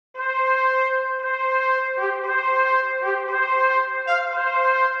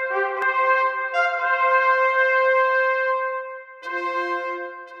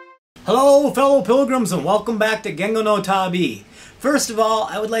Hello fellow pilgrims and welcome back to Gengo no Tabi. First of all,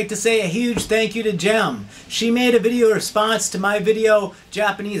 I would like to say a huge thank you to Jems. She made a video response to my video,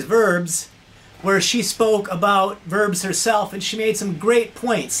 Japanese Verbs, where she spoke about verbs herself and she made some great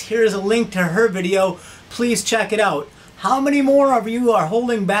points. Here's a link to her video. Please check it out. How many more of you are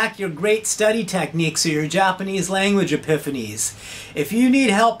holding back your great study techniques or your Japanese language epiphanies? If you need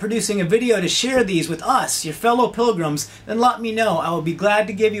help producing a video to share these with us, your fellow pilgrims, then let me know. I will be glad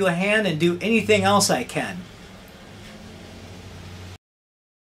to give you a hand and do anything else I can.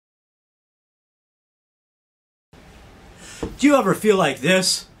 Do you ever feel like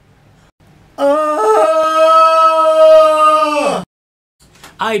this?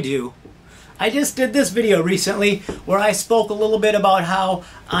 I do. I just did this video recently where I spoke a little bit about how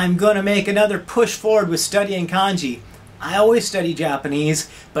I'm going to make another push forward with studying kanji. I always study Japanese,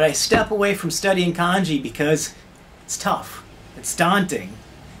 but I step away from studying kanji because it's tough, it's daunting,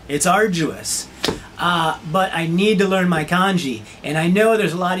 it's arduous. But I need to learn my kanji, and I know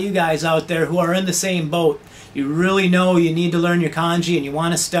there's a lot of you guys out there who are in the same boat. You really know you need to learn your kanji and you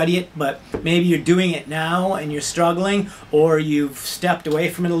want to study it, but maybe you're doing it now and you're struggling, or you've stepped away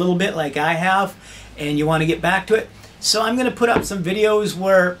from it a little bit like I have and you want to get back to it. So I'm going to put up some videos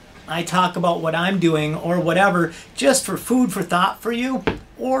where I talk about what I'm doing or whatever, just for food for thought for you,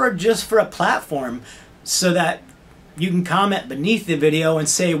 or just for a platform so that you can comment beneath the video and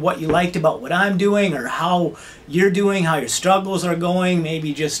say what you liked about what I'm doing or how you're doing, how your struggles are going.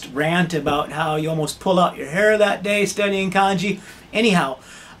 Maybe just rant about how you almost pull out your hair that day studying kanji. Anyhow,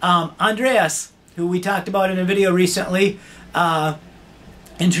 Andreas, who we talked about in a video recently,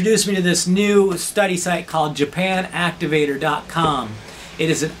 introduced me to this new study site called JapanActivator.com. It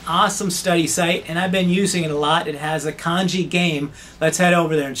is an awesome study site and I've been using it a lot. It has a kanji game. Let's head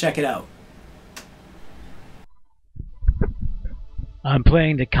over there and check it out. I'm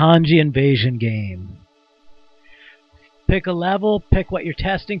playing the Kanji Invasion game. Pick a level, pick what you're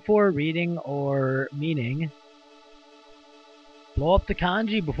testing for, reading or meaning. Blow up the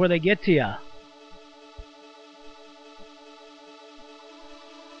kanji before they get to ya.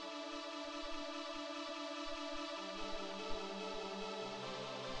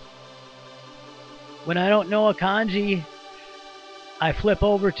 When I don't know a kanji, I flip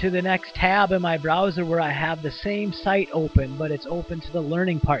over to the next tab in my browser where I have the same site open, but it's open to the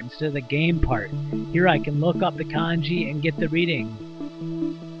learning part instead of the game part. Here I can look up the kanji and get the reading.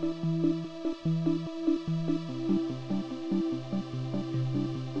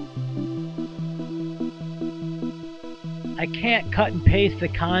 I can't cut and paste the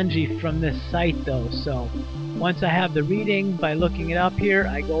kanji from this site though, so once I have the reading by looking it up here,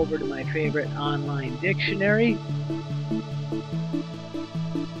 I go over to my favorite online dictionary.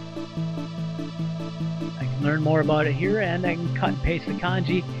 Learn more about it here, and I can cut and paste the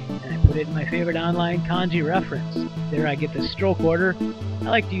kanji and I put it in my favorite online kanji reference. There I get the stroke order. I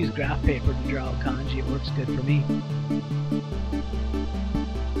like to use graph paper to draw out kanji. It works good for me.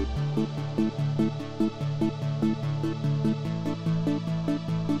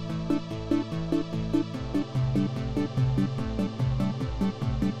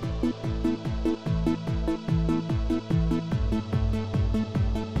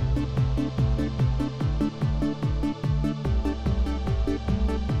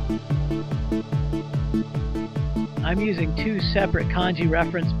 I'm using two separate kanji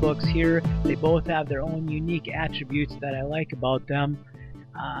reference books here. They both have their own unique attributes that I like about them.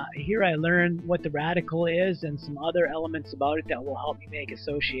 Here I learn what the radical is and some other elements about it that will help me make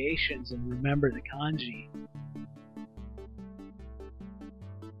associations and remember the kanji.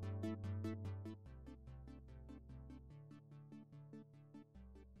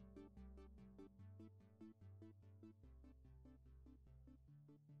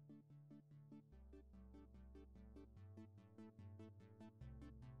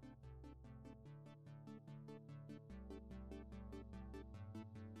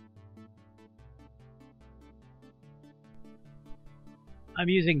 I'm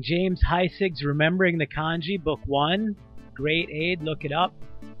using James Heisig's Remembering the Kanji, Book 1. Great aid, look it up.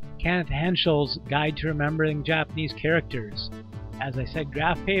 Kenneth Henschel's Guide to Remembering Japanese Characters. As I said,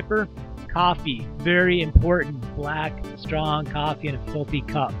 graph paper. Coffee, very important. Black, strong coffee in a filthy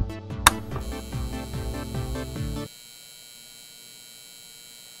cup.